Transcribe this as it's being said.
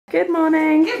Good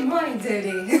morning. Good morning,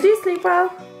 Dodie. Did you sleep well?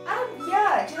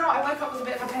 Yeah. Do you know what? I woke up with a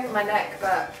bit of a pain in my neck,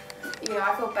 but you know,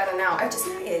 I feel better now. I just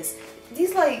noticed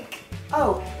these there's like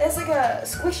a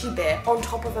squishy bit on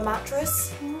top of a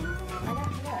mattress.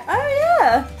 Oh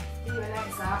yeah. You even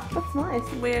notice that? That's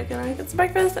nice. We're gonna get some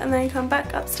breakfast and then come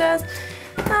back upstairs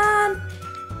and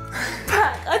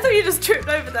back. I thought you just tripped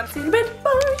over them. See you in bed.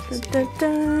 Bye. Da,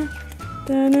 da,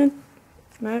 da, da.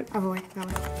 No. Other way. No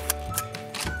way.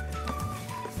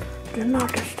 Do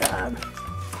not disturb.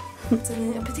 So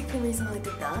the particular reason I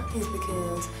did that is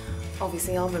because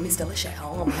obviously our room is still a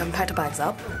shithole and we haven't packed our bags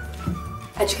up.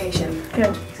 Education.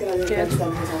 Good. Good.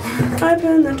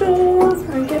 Open the door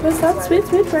and give us that sweet,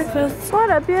 sweet breakfast. What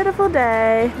a beautiful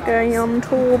day. Going on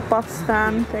tour bus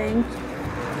stand thing.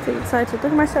 So excited. Look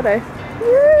at my shadow.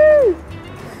 Woo!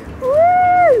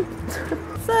 Woo!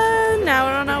 So now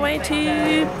we're on our way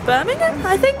to Birmingham,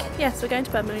 I think. Yes, we're going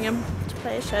to Birmingham to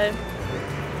play a show.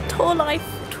 Tour life.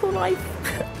 Tour life.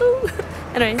 Ooh.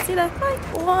 Anyway, see you there. Bye.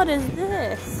 What is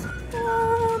this?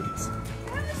 What?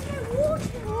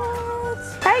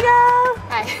 Hey girl!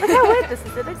 Hi. Look how weird this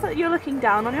is. It looks like you're looking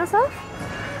down on yourself.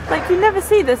 Like you never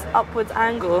see this upwards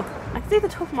angle. I can see the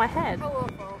top of my head. How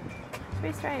awful. It's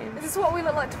very strange. Is this what we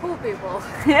look like to poor people?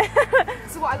 Yeah.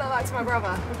 This is what I look like to my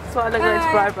brother. That's what I look like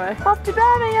to Bri-Bri. Off to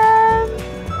Birmingham!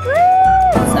 Woo!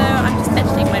 So I'm just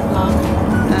editing my vlog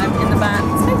in the van.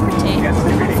 It's so pretty.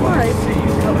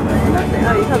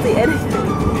 Oh, you can't see anything.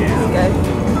 There you go.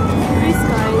 Blue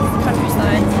skies,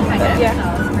 countryside. But yeah.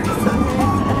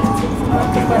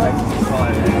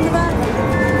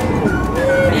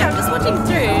 Yeah, I'm just watching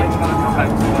through.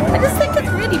 I just think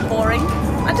it's really boring.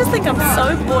 I just think I'm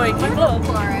so boring. My vlog.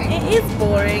 Boring. It is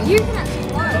boring. You can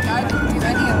actually work. I don't do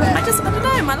any of it. I don't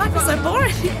know, my life is so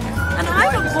boring. And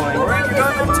I'm not boring.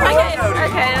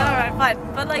 Okay, alright, fine.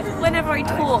 But like, whenever I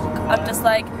talk, I'm just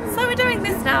like, so we're doing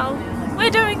this now. We're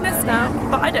doing this now.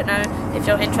 But I don't know if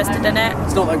you're interested in it.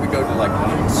 It's not like we go to like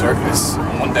circus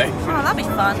one day. Oh, that'd be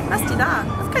fun. Let's do that.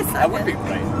 Let's go circus. That would be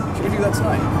great. Should we do that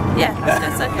tonight? Yeah, let's go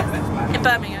circus. In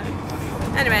Birmingham.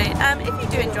 Anyway, if you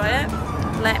do enjoy it,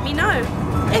 let me know.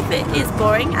 If it is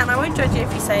boring, and I won't judge you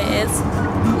if you say it is,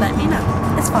 let me know.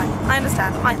 It's fine. I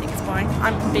understand. I think it's boring.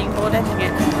 I'm being bored editing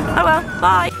it. Oh well,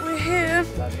 bye. We're here.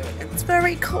 It's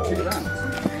very cold.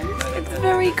 It's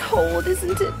very cold,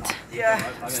 isn't it? Yeah.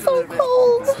 So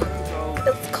cold.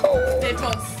 It's cold.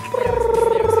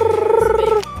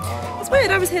 It's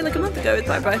weird. I was here like a month ago with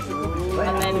Bri-Bri.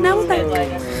 Now we're back.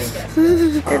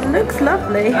 It looks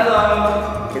lovely.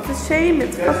 It's a shame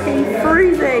it's fucking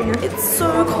freezing. It's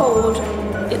so cold.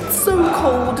 It's so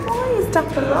cold. Why is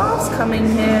Dapper Laughs coming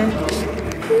here?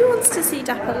 Who wants to see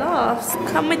Dapper Laughs?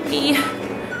 Come with me.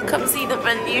 Come see the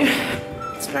venue.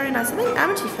 It's very nice. I think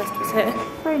Amity Fest was here.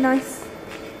 Very nice.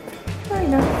 Very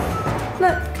nice.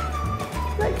 Look.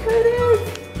 Look who it is.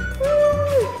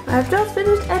 Woo! I've just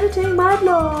finished editing my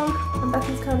vlog. And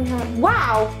Bethan's curly hair.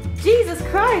 Wow! Jesus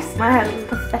Christ! My hair looks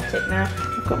pathetic now.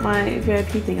 I've got my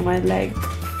VIP thing on my leg.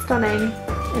 Stunning.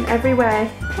 In every way.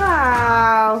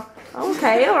 Wow!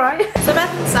 Okay, alright. So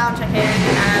Bethan's sound checking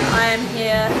and I am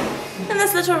here in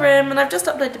this little room and I've just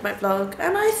uploaded my vlog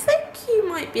and I think you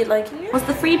might be liking it. Was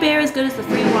the free beer as good as the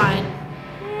free wine?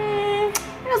 It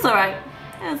was alright.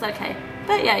 It was okay.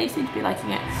 But yeah, you seem to be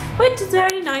liking it. Which is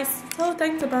very nice. So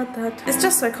thanks about that. It's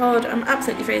just so cold. I'm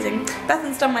absolutely freezing.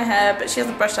 Bethan's done my hair, but she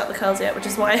hasn't brushed out the curls yet, which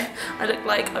is why I look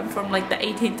like I'm from like the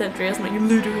 18th century or something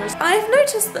ludicrous. I've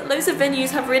noticed that loads of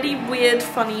venues have really weird,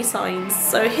 funny signs.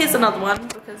 So here's another one,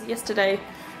 because yesterday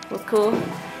was cool.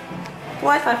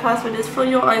 Wi-Fi password is for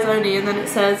your eyes only, and then it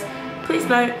says, please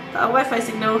note that our Wi-Fi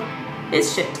signal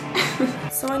is shit.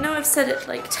 So I know I've said it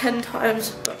like 10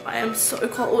 times, but I am so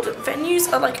cold.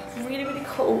 Venues are like really, really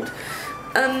cold.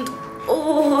 And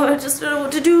oh, I just don't know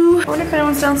what to do. I wonder if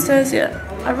anyone's downstairs yet.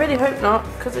 I really hope not,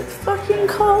 because it's fucking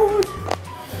cold.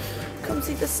 Come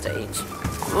see the stage.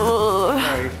 Oh.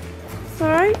 It's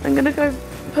alright. I'm gonna go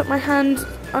put my hand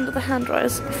under the hand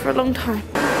dryers for a long time.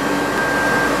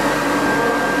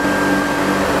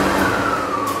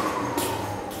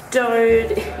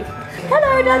 Dude.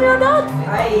 Hello, Daniel Dodd.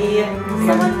 Hi.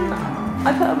 Someone,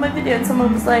 I put on my video and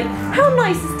someone was like, how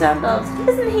nice is Dan Dodd?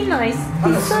 Isn't he nice?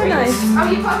 He's so nice. Oh,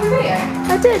 you put up your video?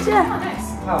 I did, yeah. Oh, nice.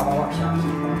 Oh, I'll watch that.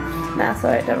 Nah, it's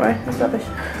alright, don't worry. It's rubbish.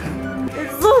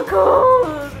 It's so cold.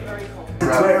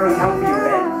 Very healthy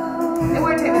red. It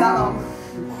won't take me that long.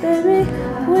 Baby,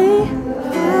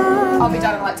 I'll be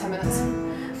done in like 10 minutes.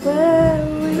 where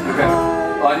we Okay.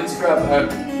 Well, I need to grab a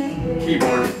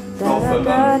keyboard off of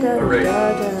a rig.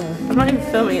 I'm not even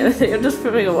filming anything, I'm just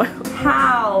filming a while.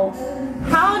 How?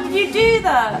 How did you do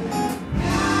that?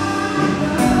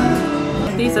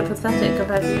 These are pathetic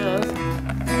compared to yours.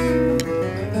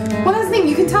 Well, that's the thing,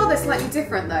 you can tell they're slightly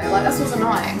different though, like that's what's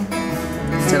annoying.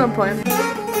 Still on point.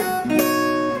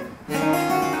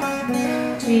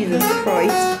 Jesus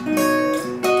Christ.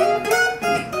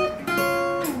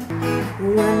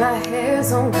 When my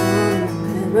hair's on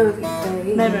memory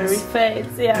fades. Memory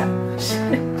fades, yeah.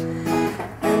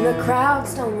 And the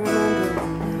crowds don't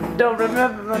remember. Don't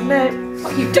remember my name.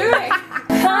 What are you doing?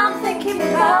 I'm thinking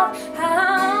about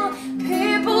how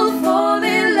people fall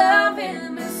in love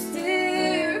in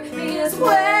mysterious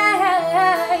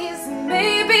ways.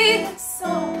 Maybe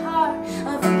some part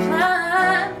of the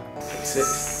plan.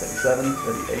 36, 37,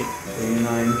 38,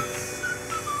 39,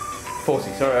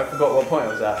 40. Sorry, I forgot what point I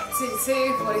was at.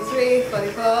 42, 43,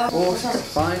 44. 4,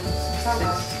 65,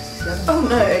 66, Oh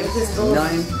no, this is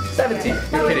 9, 70.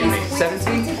 You're kidding me.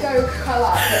 70? We did go curl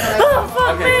up. Oh,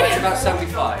 fuck Okay, me! that's about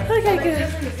 75. Okay,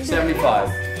 good. 75.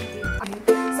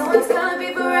 So it's gonna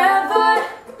be forever,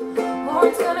 or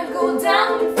it's gonna go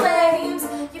down in flames.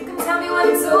 You can tell me when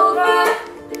it's over,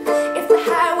 if the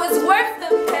high was worth the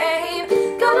pain.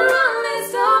 Got a long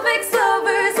list of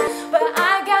ex-lovers, but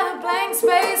I got a blank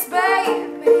space,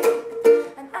 baby.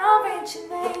 And I'll read your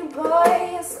name,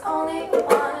 boy. It's only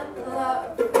one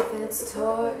love if it's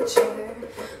torture.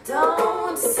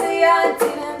 Don't say I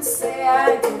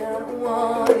didn't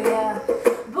want ya.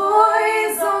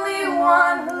 Boys, only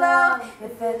one love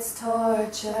if it's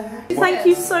torture. Thank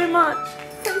you so much.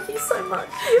 Thank you so much.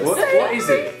 What is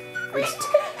it?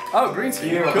 Oh, green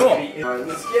tea. Cool. Alright,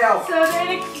 let's get out. So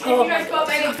then, if you guys got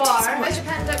a bar, where's your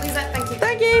pen? Don't lose that. Thank you.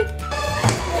 Thank you.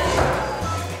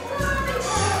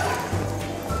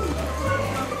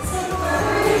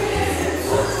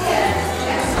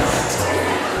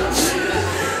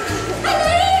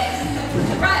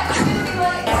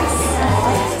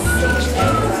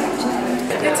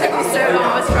 It took me so long. I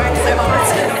was trying so hard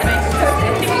to make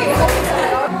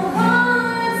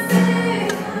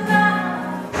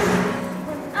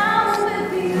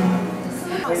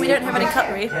We don't have any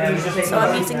cutlery, so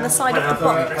I'm using the side of the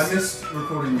pot. I missed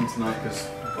recording them tonight because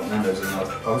I've got Nando's and I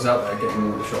was out there getting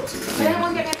all the shots.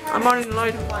 I'm on in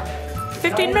load.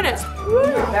 15 minutes. Woo.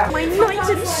 My knight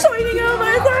is shining out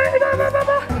my side.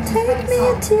 Take me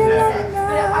into your love now.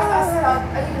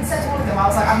 I even said to all of them, I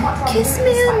was like, I'm much rather Kiss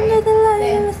me under the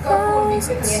light of a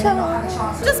thousand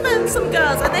stars. Just met some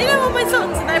girls and they know all my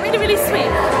songs and they're really, really sweet.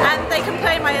 And they can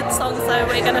play my songs, so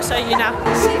we're going to show you now.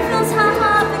 She feels her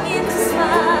heart begin to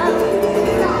swell.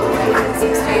 I'm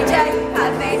some stranger,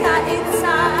 I've made her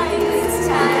inside. It's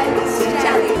time, it's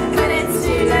jelly, but it's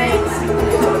too late.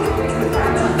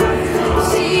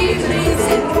 She believes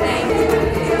in pain.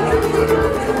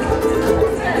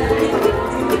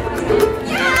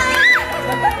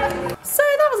 So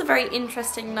that was a very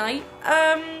interesting night.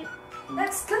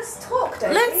 Let's talk,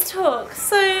 don't Let's talk.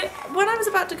 So when I was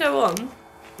about to go on,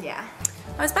 Yeah.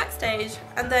 I was backstage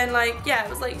and then like, yeah, it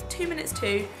was like 2 minutes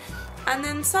to, and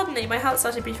then suddenly my heart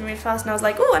started beating really fast and I was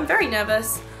like, oh, I'm very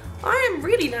nervous. I am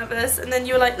really nervous. And then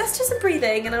you were like, let's do some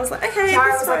breathing. And I was like, okay,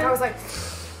 that's fine. I was like,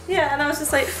 yeah, and I was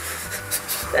just like,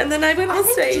 and then I went on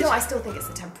stage. You know, I still think it's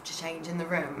the temperature change in the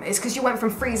room. It's because you went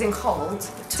from freezing cold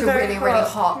to very really, really hot,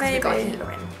 hot because we got a maybe.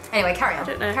 heater in. Anyway, carry on. I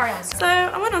don't know. Carry on. So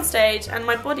I went on stage and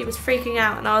my body was freaking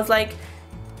out and I was like,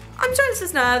 I'm sure it's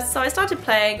just nerves. So I started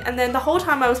playing and then the whole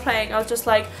time I was playing I was just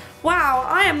like, wow,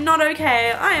 I am not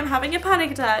okay. I am having a panic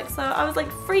attack. So I was like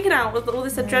freaking out with all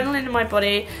this adrenaline in my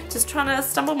body, just trying to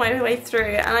stumble my way through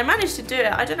it, and I managed to do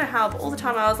it. I don't know how, but all the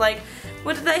time I was like,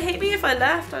 would they hate me if I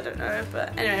left? I don't know,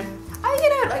 but anyway. You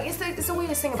know, like it's the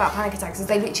weirdest thing about panic attacks is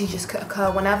they literally just could occur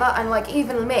whenever, and like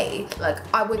even me, like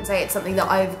I wouldn't say it's something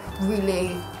that I've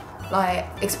really like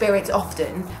experienced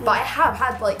often, but I have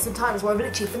had like some times where I've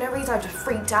literally for no reason I've just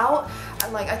freaked out,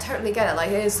 and like I totally get it,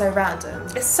 like it is so random.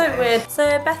 It's so weird.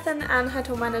 So Bethan and her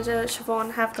tour manager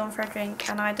Siobhan have gone for a drink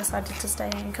and I decided to stay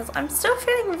in because I'm still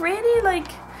feeling really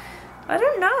like, I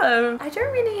don't know. I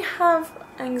don't really have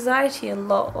anxiety a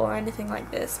lot or anything like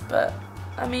this, but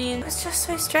I mean, it's just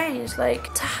so strange,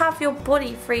 like, to have your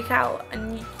body freak out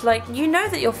and, like, you know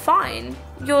that you're fine.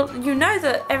 You know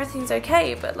that everything's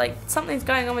okay, but, like, something's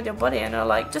going on with your body and you're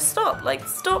like, just stop. Like,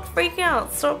 stop freaking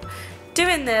out. Stop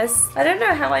doing this. I don't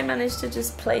know how I managed to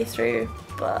just play through,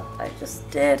 but I just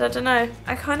did. I don't know.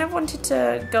 I kind of wanted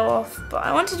to go off, but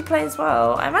I wanted to play as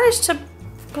well. I managed to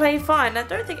play fine. I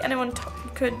don't think anyone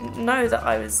could know that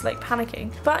I was like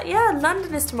panicking. But yeah,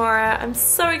 London is tomorrow. I'm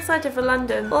so excited for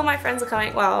London. All my friends are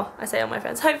coming. Well, I say all my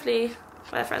friends. Hopefully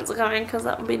my friends are coming because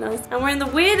that would be nice. And we're in the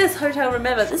weirdest hotel room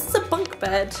ever. This is a bunk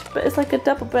bed, but it's like a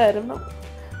double bed. I'm not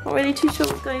really too sure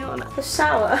what's going on. The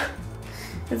shower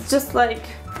is just like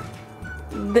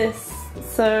this.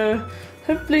 So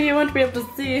Hopefully you won't be able to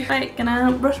see. Right,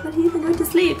 gonna brush my teeth and go to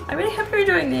sleep. I really hope you're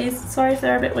enjoying these. Sorry if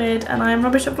they're a bit weird and I'm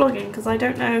rubbish at vlogging because I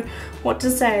don't know what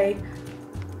to say.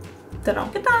 Don't know.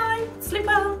 Good night. Sleep well.